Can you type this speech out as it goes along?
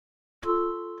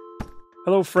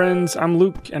Hello friends, I'm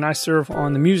Luke and I serve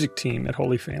on the music team at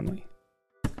Holy Family.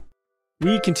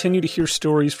 We continue to hear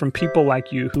stories from people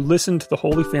like you who listen to the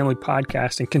Holy Family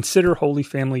podcast and consider Holy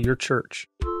Family your church.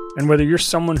 And whether you're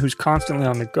someone who's constantly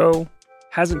on the go,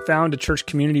 hasn't found a church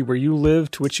community where you live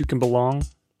to which you can belong,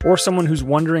 or someone who's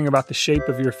wondering about the shape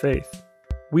of your faith,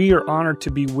 we are honored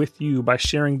to be with you by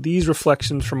sharing these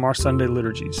reflections from our Sunday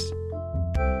liturgies.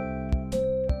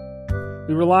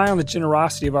 We rely on the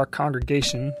generosity of our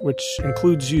congregation, which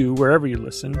includes you wherever you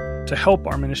listen, to help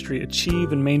our ministry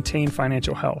achieve and maintain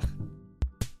financial health.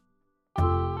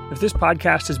 If this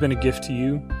podcast has been a gift to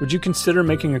you, would you consider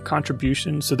making a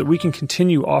contribution so that we can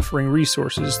continue offering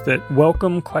resources that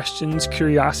welcome questions,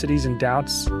 curiosities, and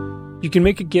doubts? You can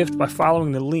make a gift by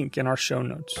following the link in our show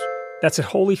notes. That's at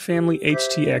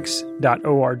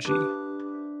holyfamilyhtx.org.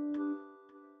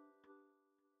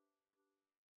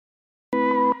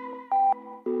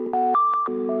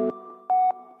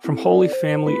 From Holy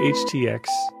Family HTX,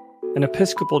 an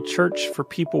Episcopal church for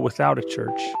people without a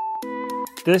church,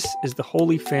 this is the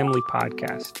Holy Family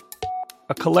Podcast,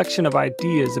 a collection of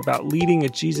ideas about leading a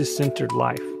Jesus-centered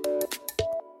life.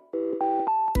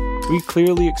 We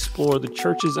clearly explore the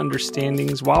church's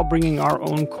understandings while bringing our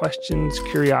own questions,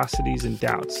 curiosities, and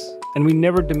doubts, and we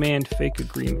never demand fake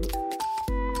agreement.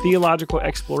 Theological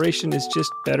exploration is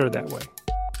just better that way.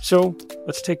 So,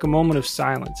 let's take a moment of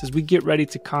silence as we get ready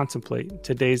to contemplate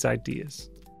today's ideas.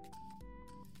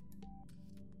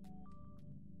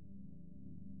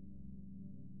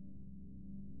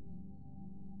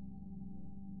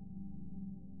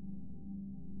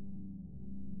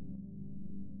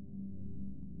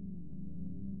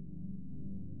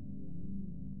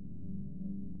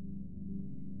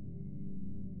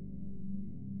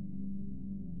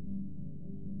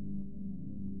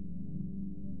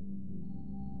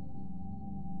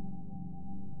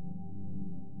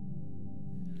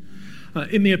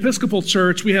 In the Episcopal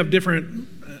Church, we have different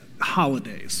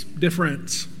holidays,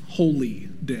 different holy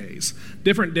days,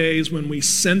 different days when we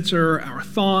center our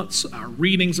thoughts, our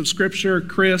readings of Scripture.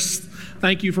 Chris,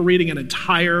 thank you for reading an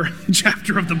entire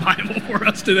chapter of the Bible for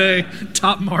us today.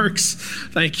 Top marks.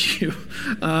 Thank you.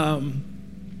 And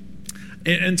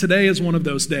today is one of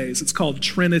those days. It's called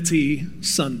Trinity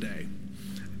Sunday.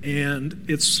 And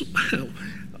it's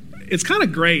kind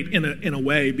of great in a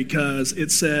way because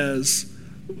it says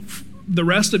the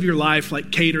rest of your life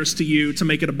like caters to you, to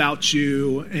make it about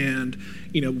you, and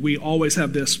we always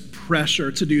have this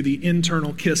pressure to do the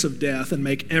internal kiss of death and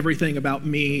make everything about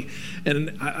me.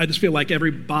 And I just feel like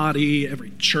every body,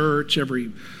 every church,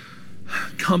 every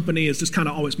company is just kind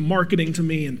of always marketing to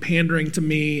me and pandering to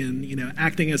me and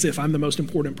acting as if I'm the most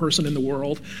important person in the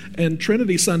world. And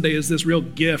Trinity Sunday is this real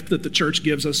gift that the church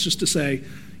gives us just to say,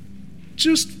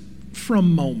 just for a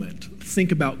moment,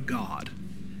 think about God.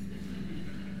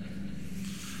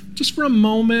 Just for a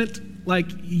moment, like,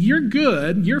 you're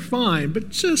good, you're fine, but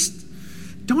just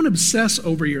don't obsess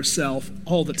over yourself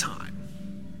all the time.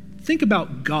 Think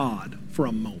about God for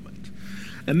a moment.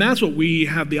 And that's what we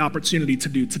have the opportunity to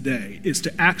do today, is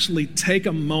to actually take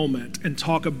a moment and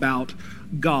talk about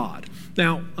God.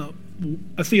 Now,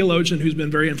 a theologian who's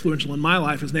been very influential in my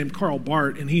life is named Karl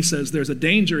Barth, and he says there's a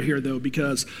danger here, though,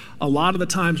 because a lot of the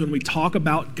times when we talk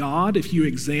about God, if you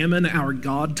examine our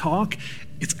God talk,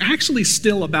 it's actually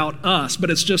still about us,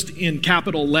 but it's just in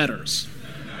capital letters.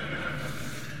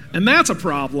 And that's a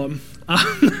problem.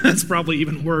 That's probably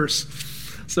even worse.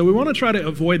 So we want to try to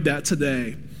avoid that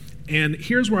today. And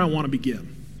here's where I want to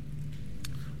begin.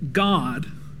 God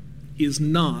is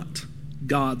not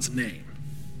God's name.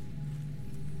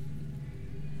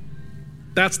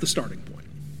 That's the starting point.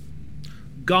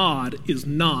 God is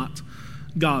not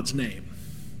God's name.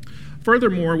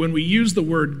 Furthermore, when we use the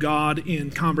word God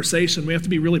in conversation, we have to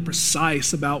be really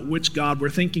precise about which God we're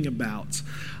thinking about.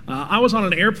 I was on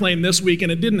an airplane this week,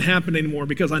 and it didn't happen anymore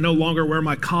because I no longer wear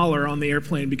my collar on the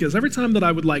airplane, because every time that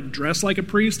I would dress like a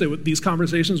priest, these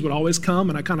conversations would always come,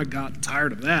 and I kind of got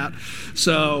tired of that.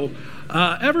 So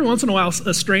every once in a while,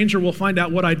 a stranger will find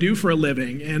out what I do for a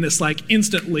living, and it's like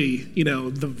instantly,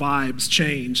 the vibes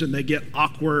change, and they get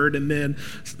awkward, and then,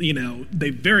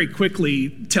 they very quickly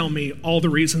tell me all the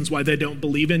reasons why they don't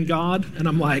believe in God, and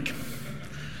I'm like,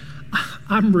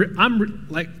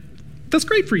 that's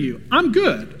great for you. I'm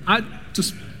good. I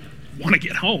just want to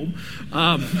get home.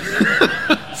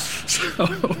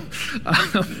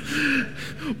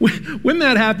 When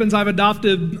that happens, I've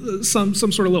adopted some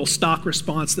sort of little stock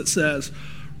response that says,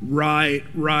 Right.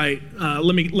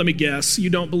 Let me guess.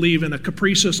 You don't believe in a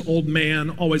capricious old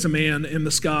man, always a man in the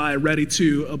sky, ready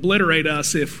to obliterate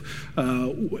us if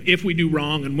we do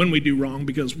wrong and when we do wrong,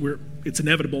 because it's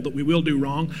inevitable that we will do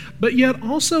wrong. But yet,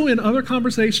 also in other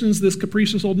conversations, this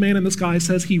capricious old man in the sky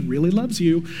says he really loves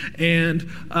you, and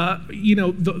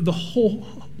the whole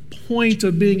point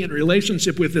of being in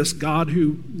relationship with this God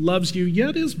who loves you,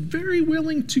 yet is very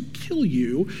willing to kill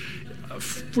you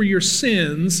for your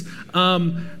sins.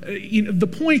 The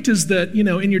point is that,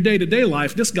 in your day-to-day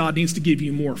life, this God needs to give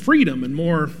you more freedom and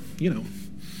more,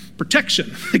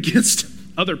 protection against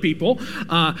other people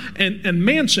and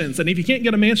mansions. And if you can't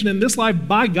get a mansion in this life,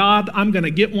 by God, I'm going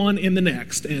to get one in the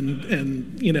next.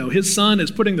 And his son is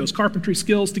putting those carpentry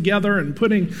skills together and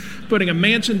putting a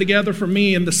mansion together for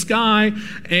me in the sky.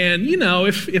 And,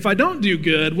 if I don't do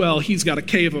good, well, he's got a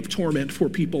cave of torment for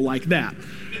people like that.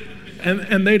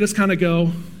 And they just kind of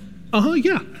go,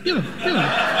 yeah,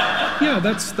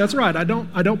 that's right. I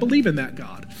don't believe in that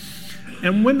God.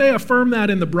 And when they affirm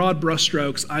that in the broad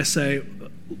brushstrokes, I say,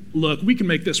 look, we can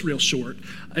make this real short.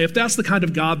 If that's the kind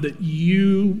of God that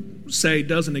you say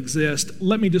doesn't exist,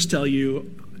 let me just tell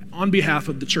you, on behalf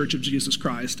of the Church of Jesus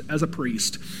Christ, as a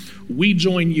priest, we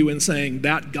join you in saying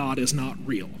that God is not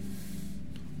real.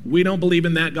 We don't believe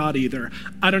in that God either.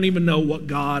 I don't even know what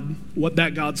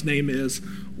that God's name is.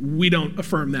 We don't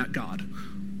affirm that God.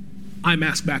 I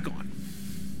mask back on.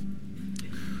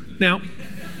 Now,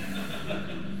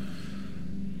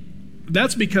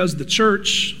 that's because the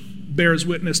church bears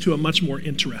witness to a much more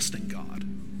interesting God.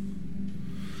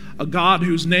 A God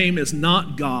whose name is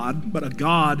not God, but a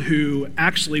God who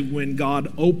actually, when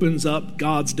God opens up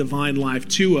God's divine life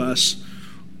to us,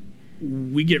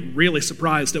 we get really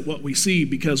surprised at what we see,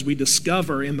 because we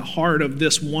discover in the heart of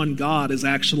this one God is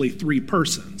actually three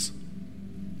persons.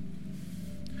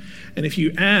 And if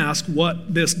you ask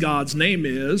what this God's name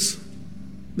is,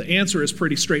 the answer is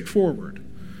pretty straightforward.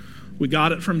 We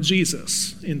got it from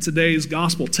Jesus. In today's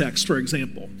gospel text, for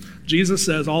example, Jesus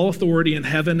says, all authority in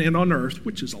heaven and on earth,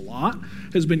 which is a lot,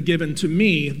 has been given to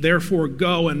me. Therefore,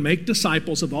 go and make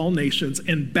disciples of all nations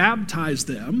and baptize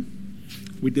them.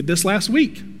 We did this last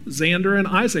week. Xander and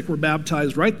Isaac were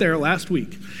baptized right there last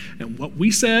week. And what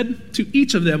we said to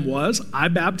each of them was, I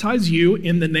baptize you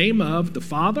in the name of the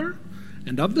Father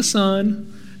and of the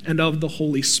Son and of the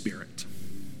Holy Spirit.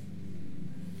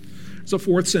 There's a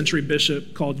 4th century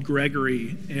bishop called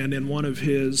Gregory, and in one of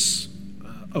his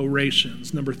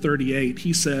orations, number 38,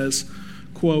 he says,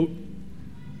 quote,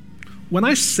 when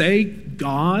I say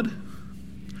God,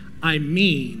 I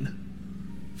mean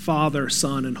Father,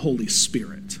 Son, and Holy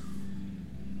Spirit.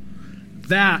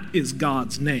 That is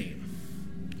God's name.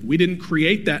 We didn't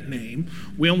create that name.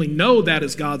 We only know that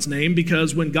is God's name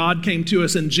because when God came to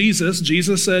us in Jesus,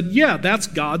 Jesus said, yeah, that's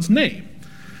God's name.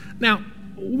 Now,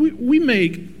 we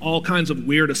make all kinds of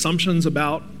weird assumptions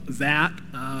about that.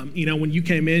 When you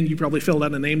came in, you probably filled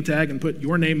out a name tag and put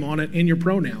your name on it and your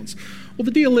pronouns. Well,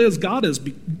 the deal is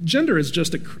gender is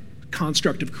just a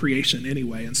construct of creation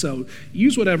anyway. And so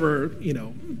use whatever,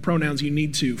 pronouns you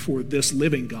need to for this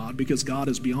living God, because God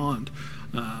is beyond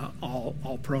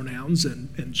all pronouns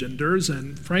and genders.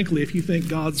 And frankly, if you think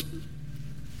God's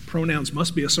pronouns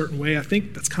must be a certain way, I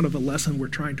think that's kind of a lesson we're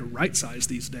trying to right-size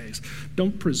these days.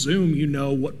 Don't presume you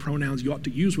know what pronouns you ought to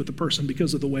use with the person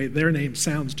because of the way their name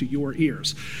sounds to your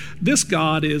ears. This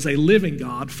God is a living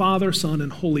God, Father, Son,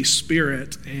 and Holy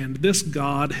Spirit, and this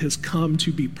God has come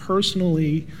to be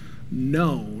personally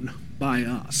known by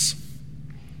us.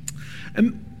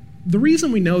 And the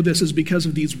reason we know this is because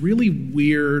of these really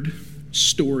weird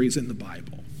stories in the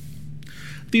Bible.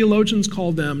 Theologians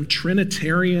call them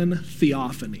Trinitarian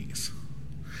theophanies.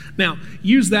 Now,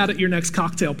 use that at your next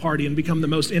cocktail party and become the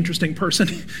most interesting person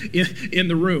in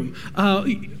the room.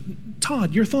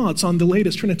 Todd, your thoughts on the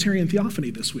latest Trinitarian theophany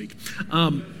this week?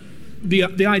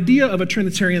 The idea of a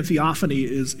Trinitarian theophany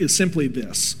is simply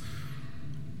this.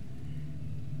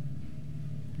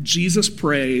 Jesus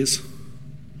prays,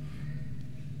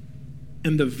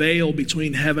 and the veil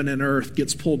between heaven and earth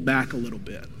gets pulled back a little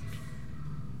bit.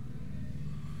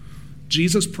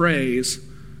 Jesus prays,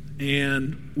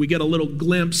 and we get a little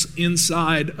glimpse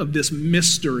inside of this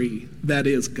mystery that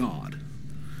is God.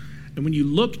 And when you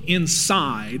look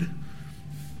inside,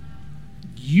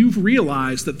 you've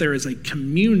realized that there is a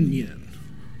communion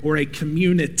or a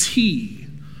community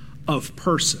of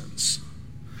persons.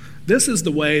 This is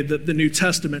the way that the New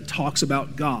Testament talks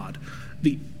about God.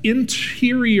 The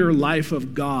interior life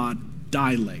of God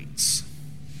dilates.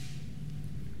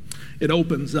 It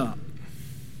opens up.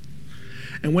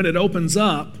 And when it opens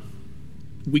up,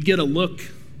 we get a look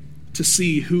to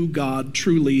see who God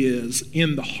truly is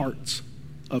in the heart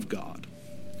of God.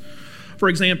 For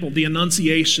example, the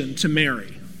Annunciation to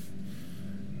Mary.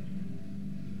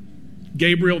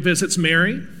 Gabriel visits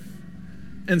Mary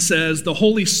and says, the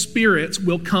Holy Spirit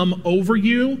will come over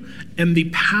you, and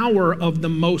the power of the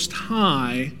Most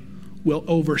High will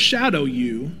overshadow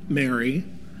you, Mary,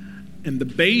 and the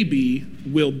baby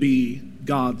will be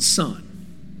God's son.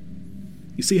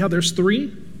 You see how there's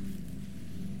three?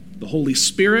 The Holy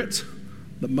Spirit,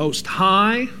 the Most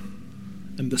High,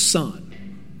 and the Son.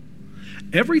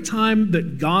 Every time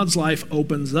that God's life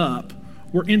opens up,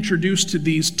 we're introduced to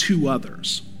these two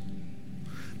others.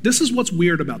 This is what's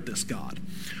weird about this God.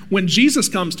 When Jesus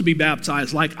comes to be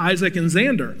baptized, like Isaac and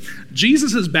Xander,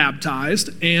 Jesus is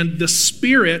baptized and the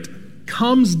Spirit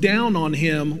comes down on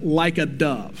him like a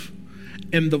dove.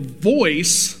 And the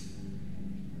voice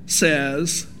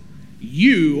says,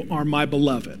 "You are my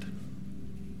beloved."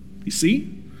 You see?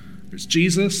 There's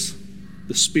Jesus,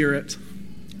 the Spirit,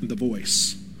 and the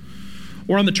voice.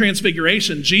 Or on the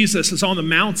Transfiguration, Jesus is on the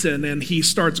mountain and he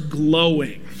starts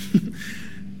glowing,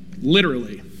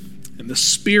 literally. And the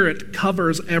Spirit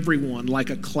covers everyone like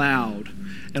a cloud.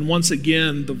 And once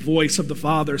again, the voice of the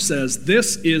Father says,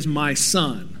 "This is my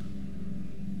Son."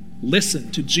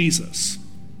 Listen to Jesus.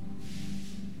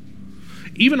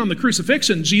 Even on the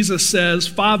crucifixion, Jesus says,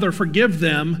 "Father, forgive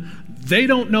them. They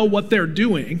don't know what they're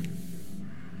doing."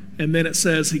 And then it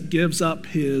says he gives up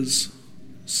his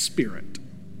Spirit.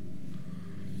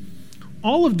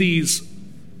 All of these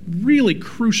really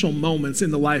crucial moments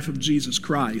in the life of Jesus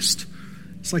Christ,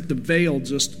 it's like the veil,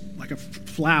 just like a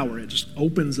flower, it just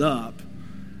opens up,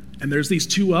 and there's these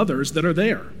two others that are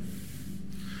there.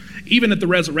 Even at the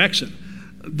resurrection,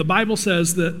 the Bible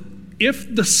says that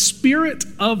if the Spirit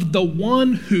of the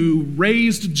one who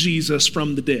raised Jesus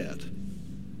from the dead,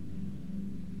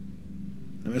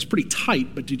 now that's pretty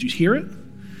tight, but did you hear it?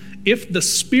 If the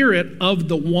Spirit of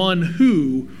the one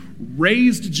who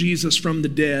raised Jesus from the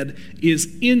dead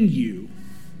is in you,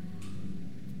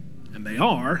 and they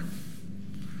are,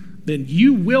 then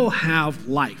you will have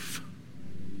life.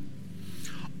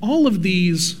 All of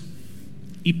these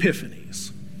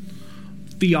epiphanies,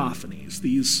 theophanies,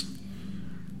 these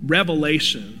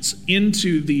revelations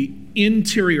into the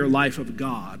interior life of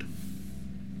God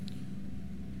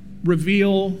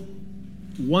reveal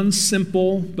one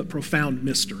simple but profound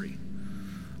mystery,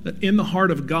 that in the heart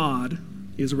of God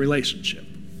is a relationship.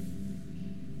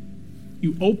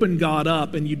 You open God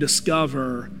up and you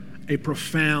discover a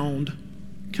profound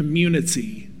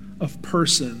community of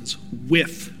persons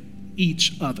with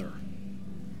each other.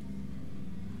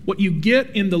 What you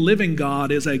get in the living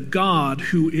God is a God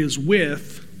who is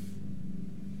with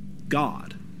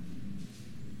God.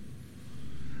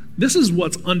 This is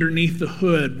what's underneath the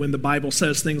hood when the Bible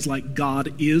says things like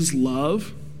God is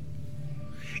love.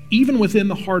 Even within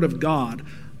the heart of God,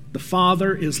 the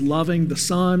Father is loving the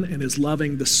Son and is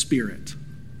loving the Spirit.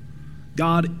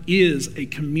 God is a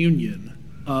communion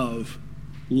of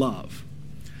love.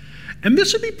 And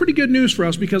this should be pretty good news for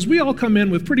us because we all come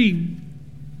in with pretty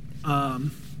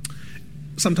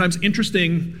sometimes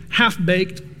interesting,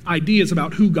 half-baked ideas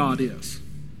about who God is.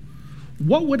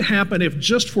 What would happen if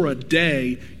just for a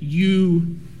day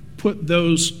you put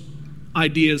those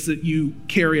ideas that you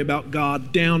carry about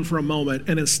God down for a moment,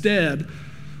 and instead,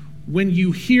 when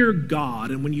you hear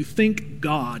God and when you think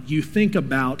God, you think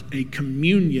about a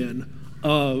communion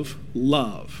of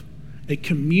love, a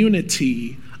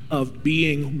community of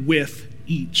being with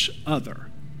each other?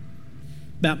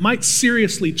 That might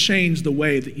seriously change the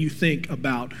way that you think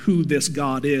about who this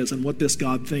God is and what this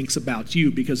God thinks about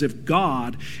you. Because if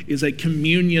God is a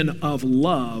communion of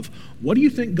love, what do you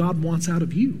think God wants out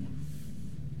of you?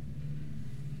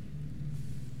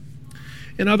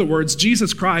 In other words,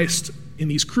 Jesus Christ, in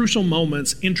these crucial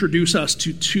moments, introduce us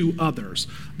to two others.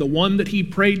 The one that he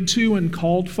prayed to and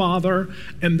called Father,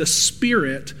 and the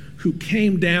Spirit who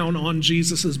came down on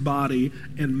Jesus' body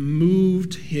and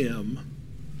moved him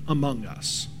among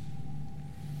us.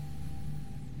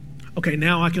 Okay,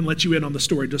 now I can let you in on the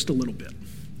story just a little bit.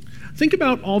 Think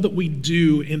about all that we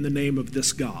do in the name of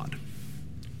this God.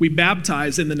 We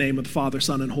baptize in the name of the Father,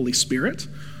 Son, and Holy Spirit.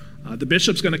 The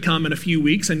bishop's going to come in a few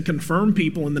weeks and confirm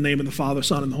people in the name of the Father,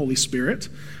 Son, and the Holy Spirit.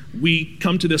 We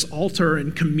come to this altar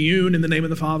and commune in the name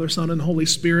of the Father, Son, and the Holy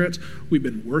Spirit. We've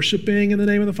been worshiping in the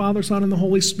name of the Father, Son, and the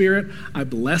Holy Spirit. I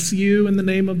bless you in the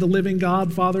name of the living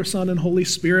God, Father, Son, and Holy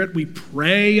Spirit. We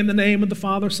pray in the name of the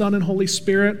Father, Son, and Holy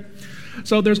Spirit.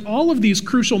 So there's all of these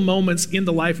crucial moments in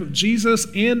the life of Jesus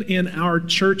and in our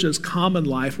church's common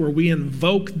life where we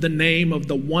invoke the name of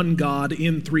the one God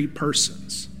in three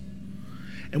persons.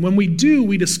 And when we do,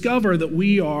 we discover that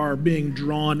we are being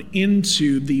drawn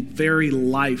into the very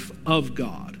life of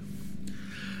God.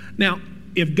 Now,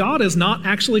 if God is not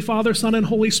actually Father, Son, and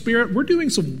Holy Spirit, we're doing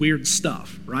some weird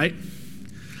stuff, right?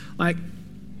 Like,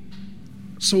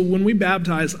 so when we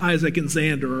baptized Isaac and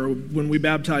Xander, or when we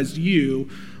baptized you,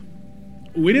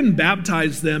 we didn't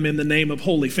baptize them in the name of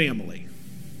Holy Family.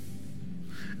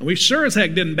 And we sure as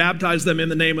heck didn't baptize them in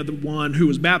the name of the one who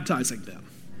was baptizing them.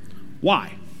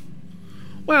 Why?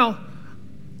 Well,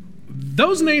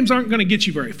 those names aren't going to get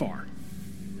you very far.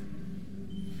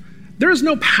 There's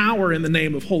no power in the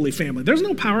name of Holy Family. There's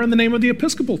no power in the name of the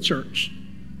Episcopal Church.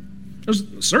 There's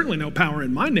certainly no power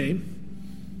in my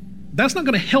name. That's not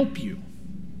going to help you.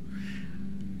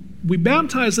 We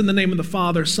baptize in the name of the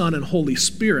Father, Son, and Holy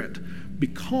Spirit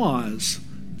because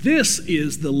this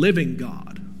is the living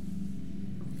God.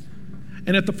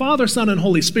 And if the Father, Son, and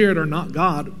Holy Spirit are not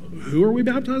God, who are we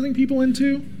baptizing people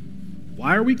into?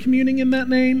 Why are we communing in that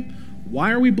name?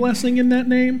 Why are we blessing in that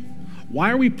name?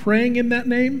 Why are we praying in that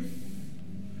name?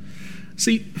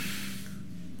 See,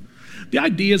 the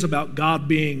ideas about God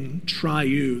being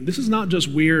triune, this is not just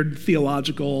weird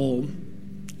theological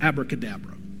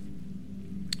abracadabra.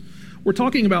 We're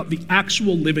talking about the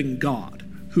actual living God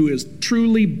who is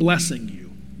truly blessing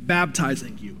you,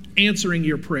 baptizing you, answering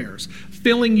your prayers,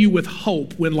 filling you with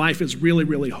hope when life is really,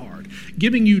 really hard,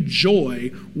 giving you joy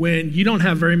when you don't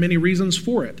have very many reasons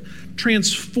for it,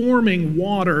 transforming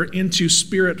water into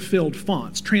spirit-filled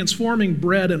fonts, transforming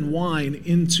bread and wine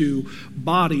into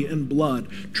body and blood,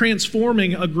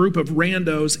 transforming a group of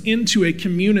randos into a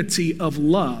community of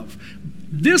love.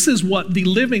 This is what the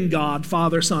living God,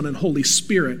 Father, Son, and Holy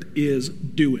Spirit is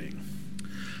doing.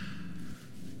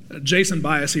 Jason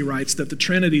Biasi writes that the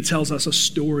Trinity tells us a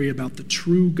story about the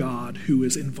true God who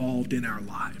is involved in our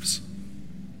lives.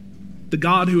 The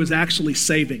God who is actually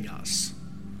saving us.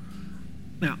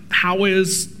 Now, how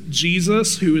is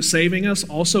Jesus, who is saving us,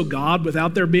 also God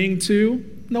without there being two?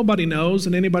 Nobody knows,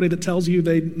 and anybody that tells you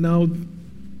they know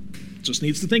just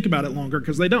needs to think about it longer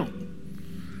because they don't.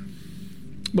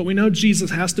 But we know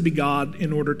Jesus has to be God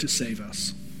in order to save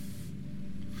us.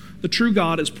 The true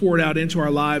God is poured out into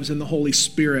our lives in the Holy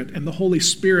Spirit, and the Holy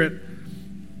Spirit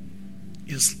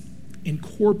is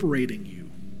incorporating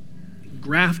you,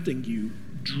 grafting you,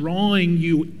 drawing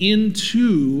you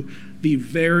into the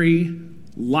very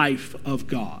life of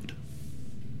God.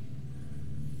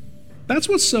 That's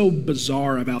what's so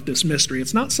bizarre about this mystery.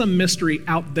 It's not some mystery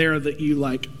out there that you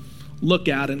look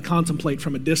at and contemplate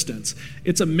from a distance.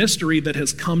 It's a mystery that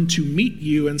has come to meet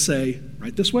you and say,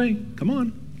 right this way, come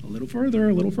on. A little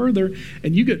further,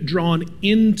 and you get drawn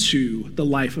into the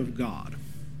life of God.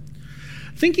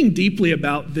 Thinking deeply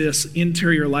about this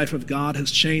interior life of God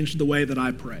has changed the way that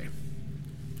I pray.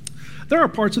 There are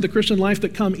parts of the Christian life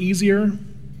that come easier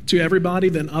to everybody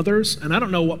than others, and I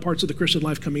don't know what parts of the Christian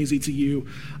life come easy to you.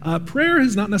 Prayer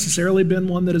has not necessarily been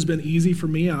one that has been easy for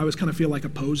me. I always kind of feel like a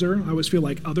poser. I always feel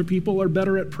like other people are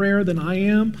better at prayer than I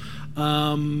am.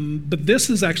 But this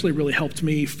has actually really helped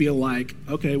me feel like,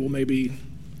 okay, well, maybe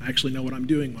I actually know what I'm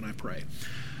doing when I pray.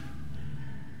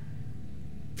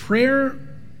 Prayer,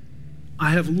 I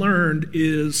have learned,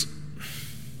 is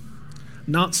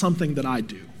not something that I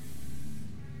do.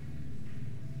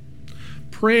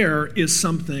 Prayer is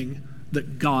something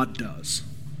that God does.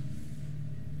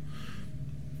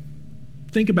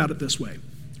 Think about it this way.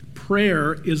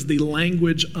 Prayer is the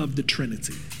language of the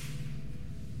Trinity.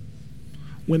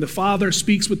 When the Father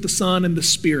speaks with the Son and the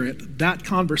Spirit, that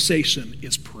conversation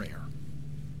is prayer.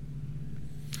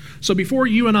 So before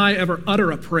you and I ever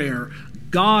utter a prayer,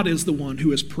 God is the one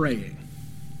who is praying.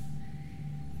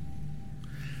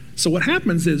 So what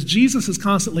happens is Jesus is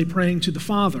constantly praying to the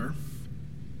Father,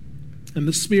 and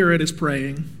the Spirit is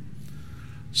praying.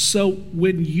 So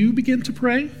when you begin to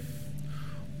pray,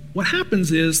 what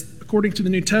happens is, according to the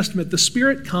New Testament, the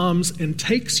Spirit comes and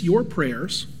takes your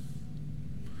prayers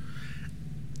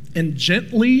and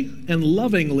gently and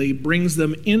lovingly brings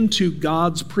them into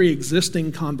God's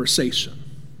pre-existing conversation.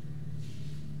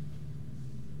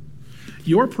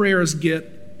 Your prayers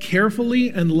get carefully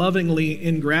and lovingly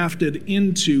engrafted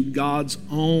into God's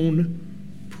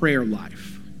own prayer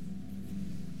life.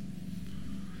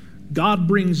 God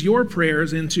brings your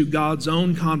prayers into God's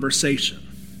own conversation.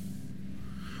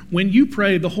 When you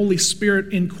pray, the Holy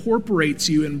Spirit incorporates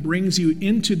you and brings you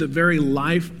into the very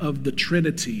life of the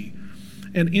Trinity.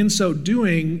 And in so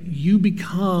doing, you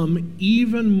become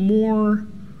even more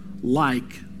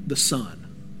like the Son.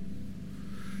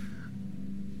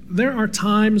 There are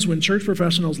times when church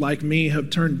professionals like me have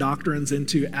turned doctrines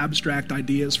into abstract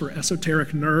ideas for esoteric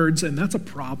nerds, and that's a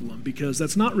problem because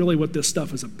that's not really what this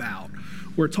stuff is about.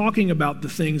 We're talking about the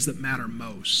things that matter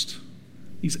most,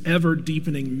 these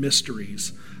ever-deepening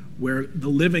mysteries where the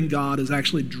living God is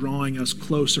actually drawing us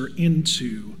closer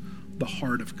into the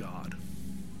heart of God.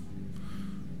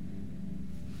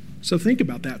 So think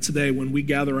about that today when we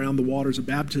gather around the waters of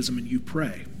baptism and you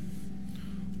pray.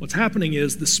 What's happening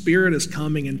is the Spirit is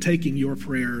coming and taking your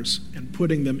prayers and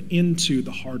putting them into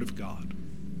the heart of God,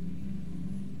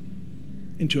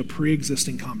 into a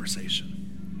pre-existing conversation.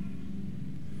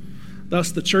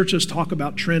 Thus, the church's talk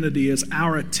about Trinity is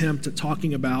our attempt at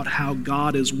talking about how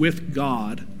God is with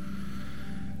God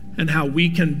and how we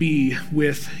can be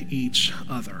with each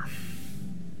other.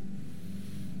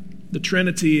 The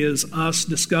Trinity is us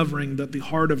discovering that the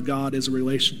heart of God is a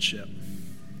relationship.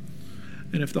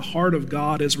 And if the heart of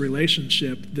God is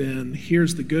relationship, then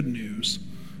here's the good news.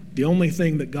 The only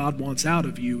thing that God wants out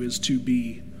of you is to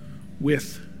be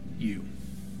with you.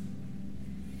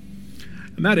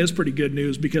 And that is pretty good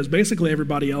news because basically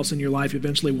everybody else in your life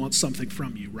eventually wants something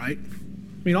from you, right?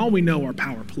 I mean, all we know are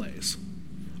power plays.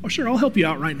 Oh, sure, I'll help you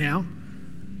out right now.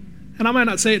 And I might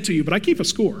not say it to you, but I keep a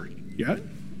score, yeah?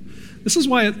 This is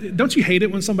why, don't you hate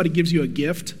it when somebody gives you a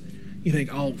gift? You think,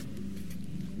 oh,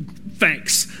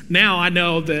 thanks. Now I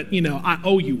know that, I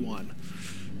owe you one.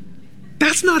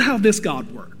 That's not how this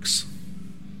God works.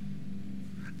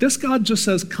 This God just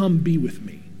says, come be with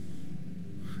me.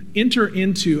 Enter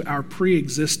into our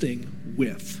pre-existing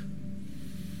with.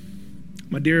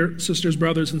 My dear sisters,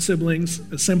 brothers, and siblings,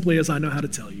 as simply as I know how to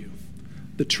tell you,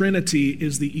 the Trinity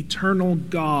is the eternal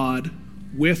God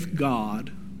with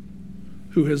God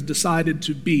who has decided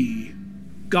to be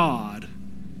God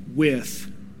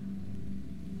with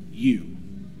you.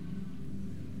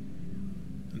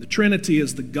 And the Trinity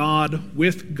is the God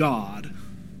with God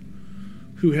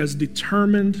who has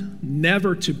determined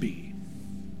never to be,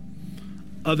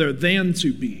 other than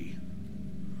to be,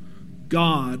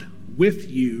 God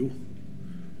with you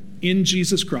in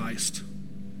Jesus Christ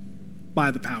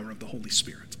by the power of the Holy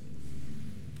Spirit.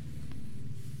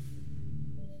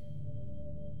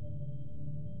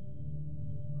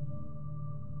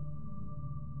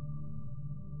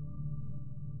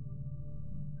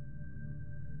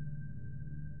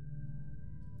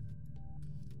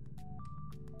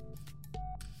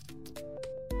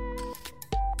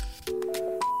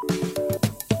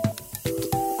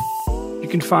 You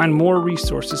can find more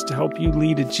resources to help you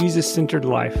lead a Jesus-centered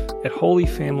life at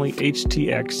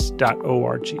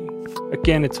holyfamilyhtx.org.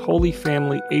 Again, it's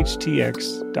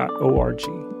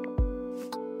holyfamilyhtx.org.